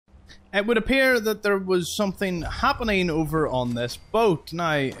it would appear that there was something happening over on this boat.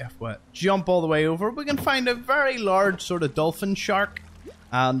 Now, if we jump all the way over, we can find a very large sort of dolphin shark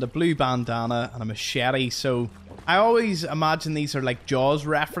and a blue bandana and a machete. So I always imagine these are like Jaws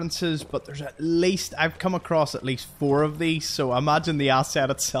references, but there's at least, I've come across at least 4 of these, so I imagine the asset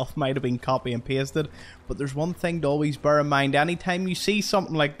itself might have been copy and pasted. But there's one thing to always bear in mind: anytime you see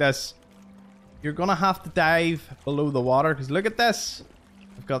something like this, you're gonna have to dive below the water, because look at this.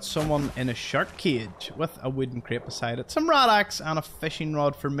 I've got someone in a shark cage with a wooden crate beside it, some rod axe and a fishing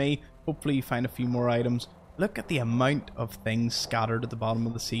rod for me. Hopefully you find a few more items. Look at the amount of things scattered at the bottom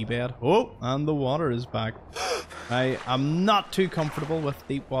of the seabed. Oh, and the water is back. I am not too comfortable with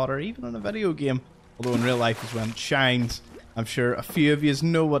deep water, even in a video game. Although in real life is when it shines. I'm sure a few of you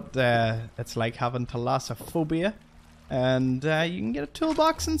know what it's like having thalassophobia. And you can get a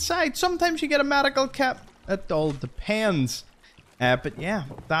toolbox inside. Sometimes you get a medical kit. It all depends. But yeah,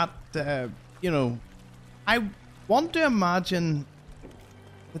 that, you know, I want to imagine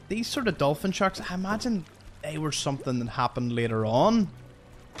that these sort of dolphin sharks, I imagine they were something that happened later on,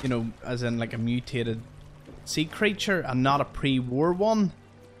 you know, as in like a mutated sea creature and not a pre-war one.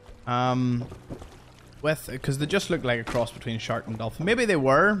 Because they just look like a cross between a shark and dolphin. Maybe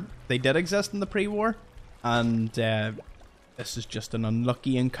they did exist in the pre-war, and this is just an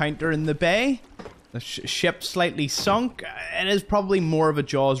unlucky encounter in the bay. The ship slightly sunk. It is probably more of a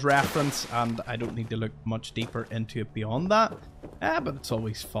Jaws reference, and I don't need to look much deeper into it beyond that. But it's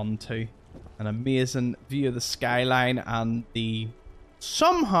always fun too. An amazing view of the skyline and the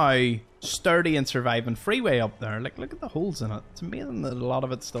somehow sturdy and surviving freeway up there. Like, look at the holes in it. It's amazing that a lot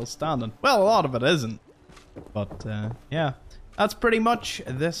of it's still standing. Well, a lot of it isn't. But yeah, that's pretty much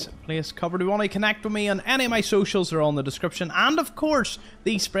this place covered. If you want to connect with me on any of my socials, are all in the description. And of course,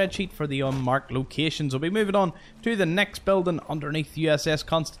 the spreadsheet for the unmarked locations. We'll be moving on to the next building underneath USS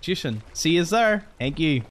Constitution. See you there. Thank you.